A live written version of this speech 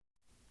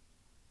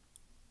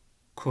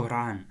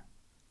قرآن.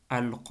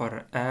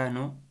 القرآن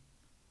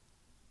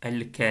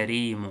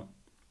الكريم.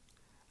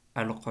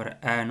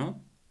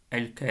 القرآن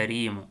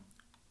الكريم.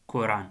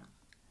 قرآن.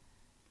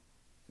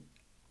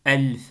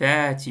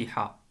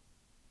 الفاتحة.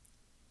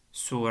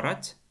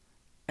 سورة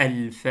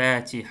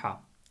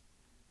الفاتحة.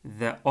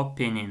 The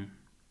opening.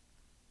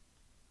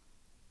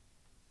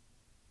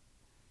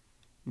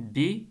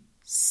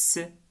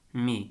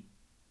 بسمي.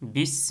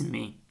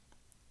 بسمي.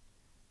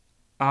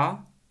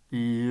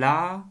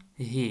 الله.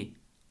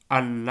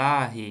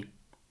 الله.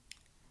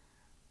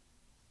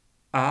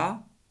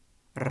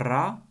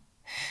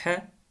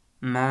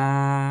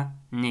 الرحمن.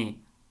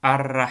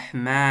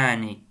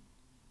 الرحمن.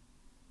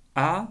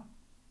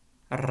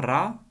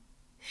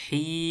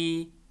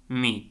 الرحيم.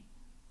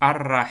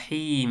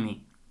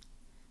 الرحيم.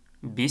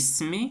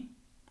 بسم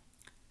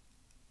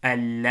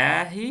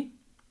الله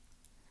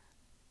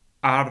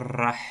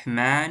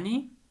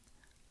الرحمن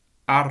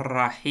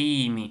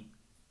الرحيم.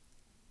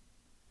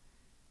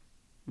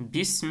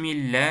 بسم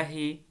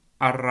الله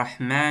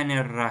الرحمن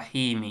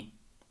الرحيم.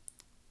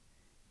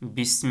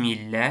 بسم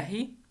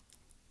الله,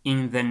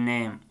 in the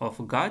name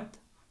of God.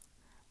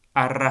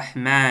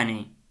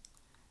 الرحمن,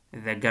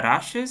 the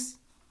gracious.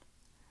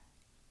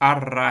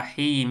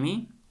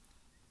 الرحيم,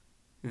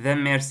 the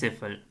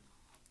merciful.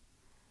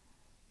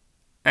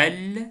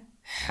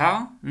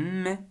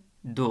 الحمد.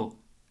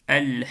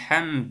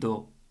 الحمد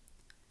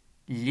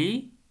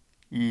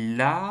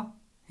لله.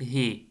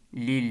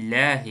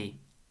 لله.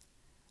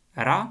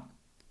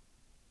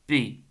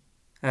 ربي.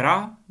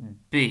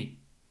 ربي.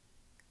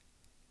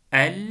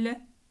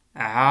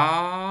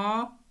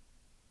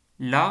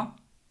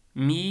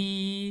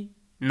 العالمين.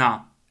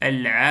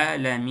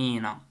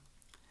 العالمين.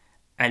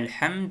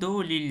 الحمد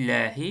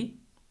لله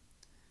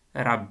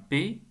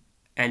رب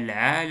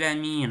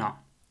العالمين.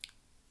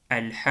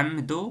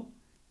 الحمد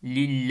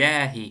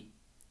لله,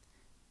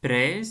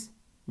 praise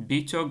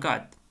be to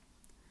God.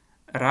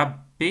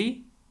 رب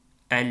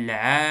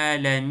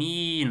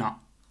العالمين,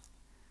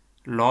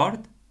 Lord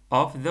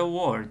of the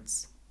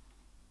worlds.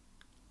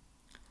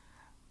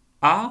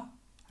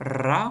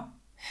 الرحمن.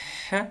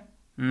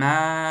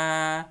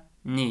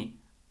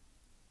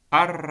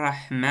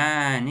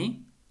 الرحمن.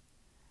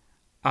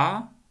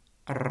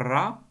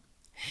 الرحيم.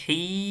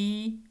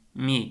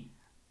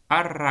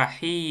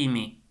 الرحيم.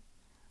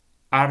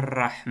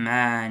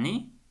 الرحمن.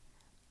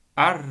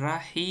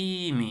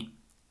 الرحيم.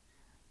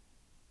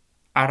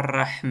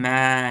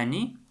 الرحمن,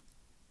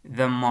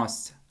 the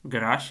most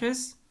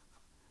gracious.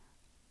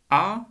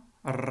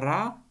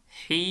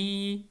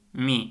 الرحيم,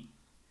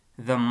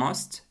 the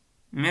most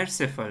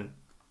merciful.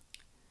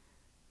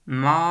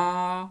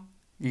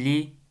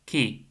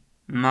 مالكي.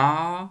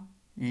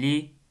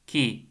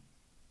 مالكي.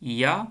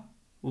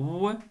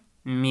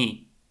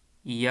 يومي.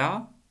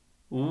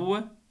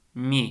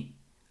 يومي.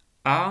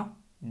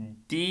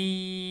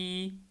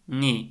 الدين.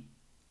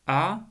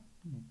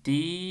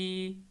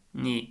 الدين.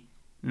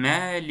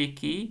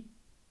 مالك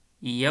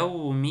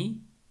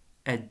يوم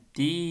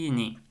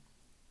الدين.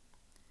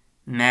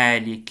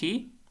 مالك,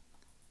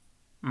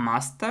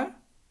 master.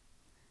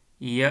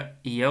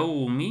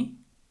 يوم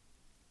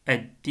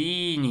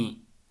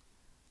الدين,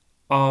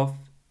 of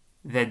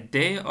the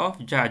day of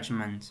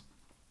judgment.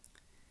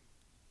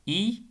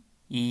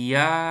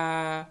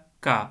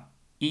 إياك.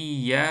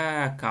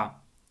 إياك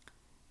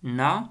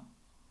نعبد.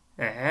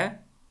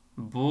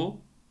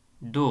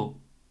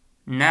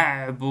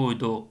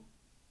 نعبد.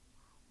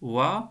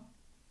 وإياك.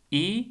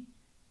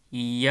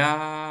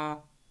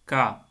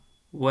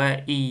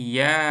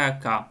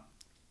 وإياك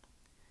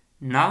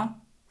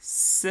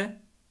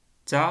نستعين.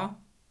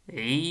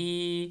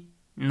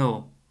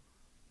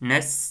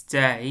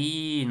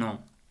 نستعين.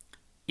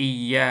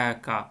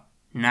 إياك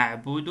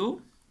نعبد,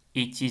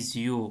 it is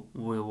you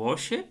we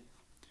worship.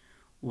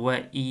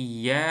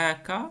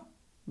 وإياك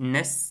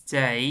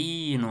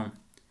نستعين,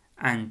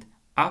 and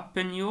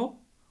upon you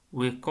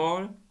we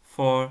call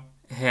for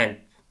help.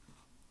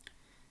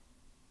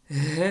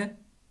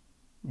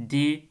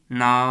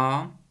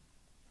 اهدنا.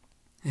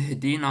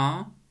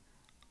 اهدنا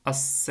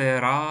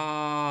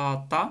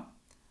الصراط.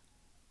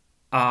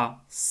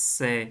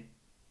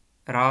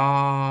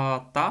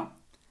 الصراط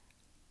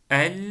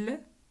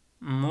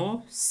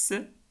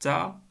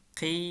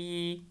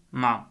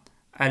المستقيم.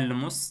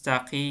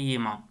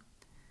 المستقيم.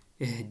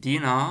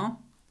 اهدنا,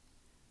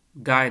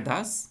 guide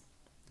us.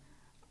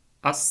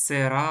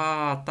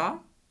 الصراط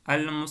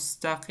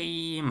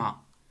المستقيم,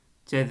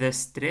 to the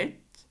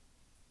straight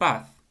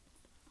path.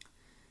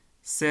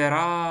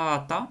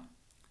 صراط.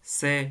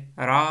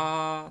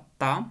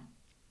 صراط.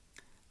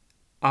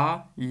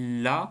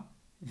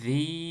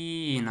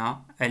 الذين.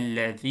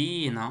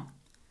 الذين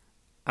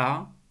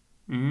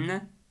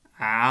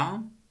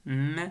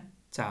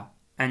أنعمت.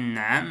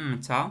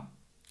 أنعمت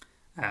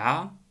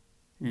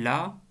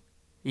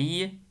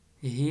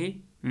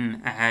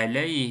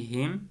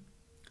عليهم.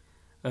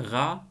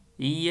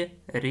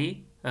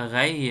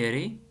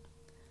 غير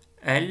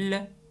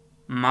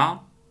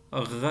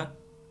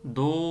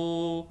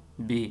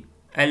المغضوب.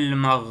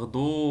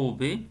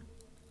 المغضوب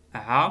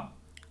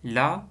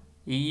عليهم.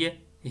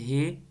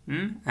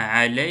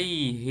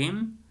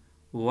 عليهم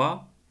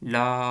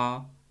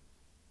ولا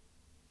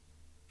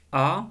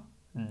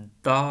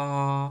الضالين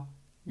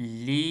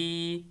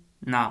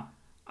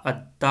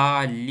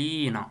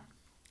الضالين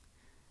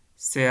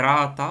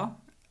صراط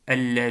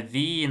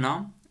الذين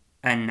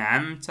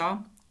أنعمت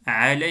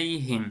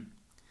عليهم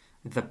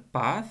the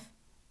path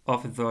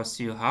of those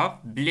you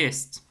have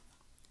blessed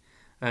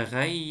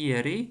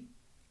غير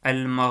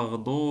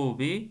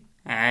المغضوب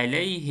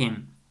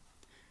عليهم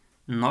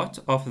not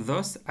of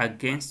those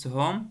against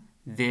whom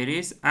there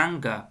is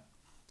anger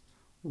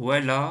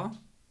ولا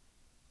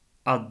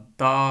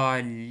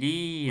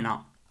الضالين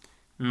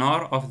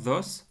nor of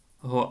those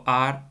who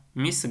are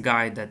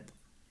misguided